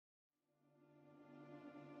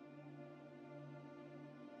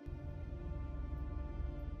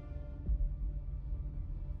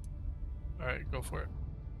Alright, go for it.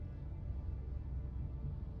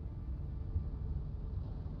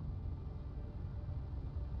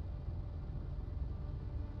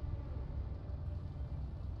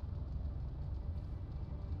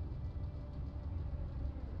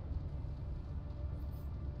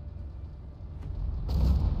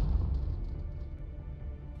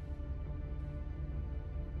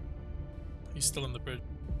 He's still on the bridge.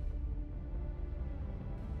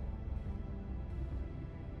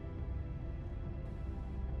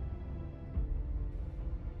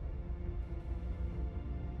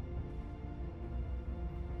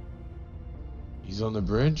 He's on the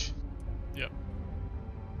bridge? Yep.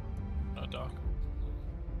 No dock.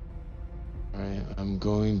 Alright, I'm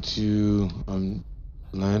going to... I'm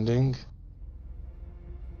landing.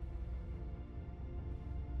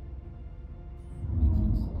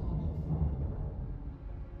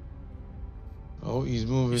 Oh, he's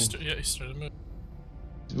moving. Yeah, he started moving.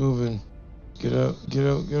 He's moving. Get out, get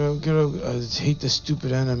out, get out, get out. I hate the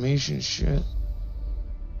stupid animation shit.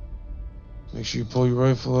 Make sure you pull your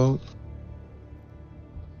rifle out.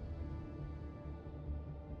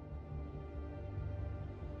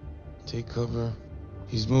 Take cover.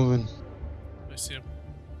 He's moving. I see him.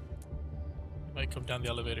 He might come down the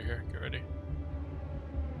elevator here. Get ready.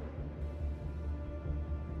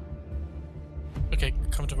 Okay,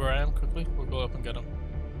 come to where I am quickly. We'll go up and get him.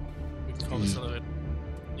 We can call this elevator.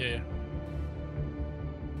 Yeah, yeah.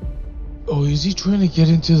 Oh, is he trying to get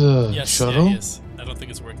into the shuttle? Yeah, he is. I don't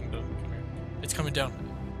think it's working though. Come here. It's coming down.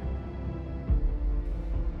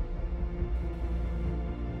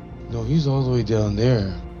 No, he's all the way down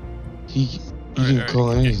there. He can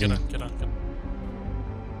call anything. Get on.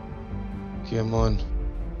 Okay, I'm on.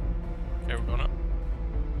 Okay, we're going up.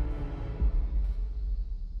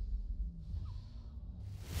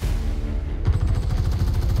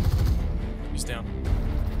 He's down.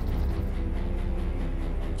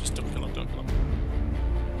 Just don't kill him, don't kill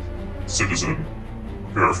him. Citizen,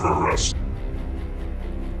 prepare for arrest.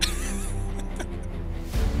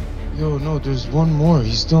 Yo, no, there's one more.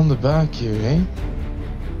 He's still in the back here, eh?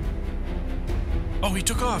 Oh, he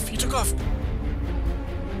took off! He took off!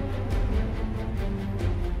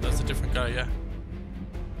 That's a different guy, yeah.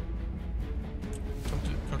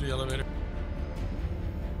 Come to the elevator.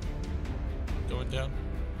 Going down.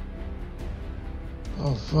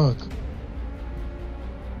 Oh, fuck.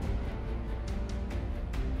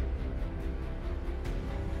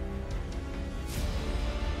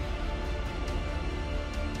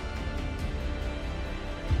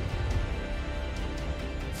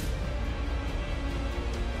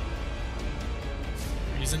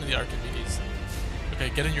 He's into the Archimedes. Okay,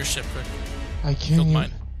 get in your ship quick. I can't Killed even...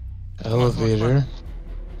 mine. Elevator. Come on.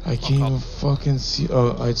 I can't even fucking see...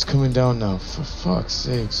 Oh, it's coming down now. For fuck's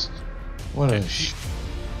sakes. What a sh...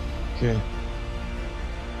 Okay.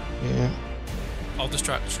 Yeah. I'll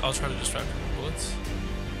try to distract him with bullets.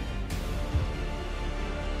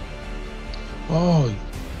 Oh,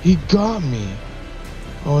 he got me.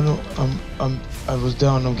 Oh no, I was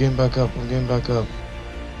down. I'm getting back up. I'm getting back up.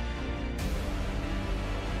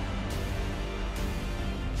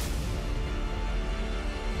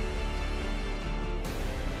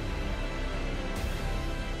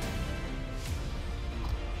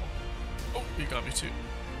 Oh, he got me too.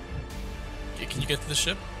 Okay, can you get to the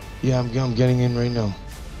ship? Yeah, I'm getting in right now.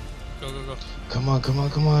 Go. Come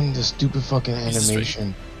on. The stupid fucking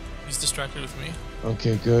animation. He's distracted with me.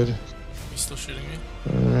 Okay, good. He's still shooting me.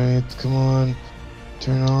 Alright, come on.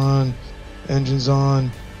 Turn on. Engines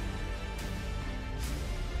on.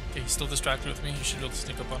 Okay, he's still distracted with me. You should be able to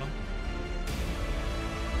sneak up on him.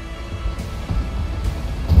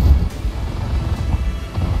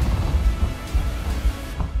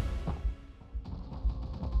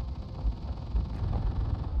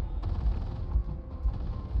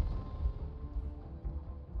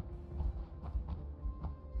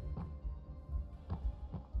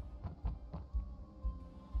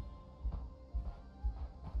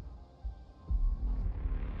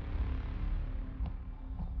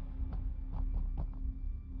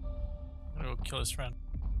 I'm gonna go kill his friend.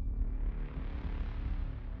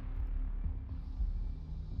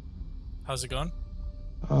 How's it going?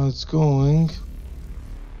 It's going.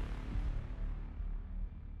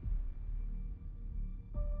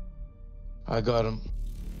 I got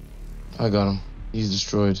him. He's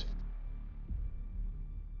destroyed.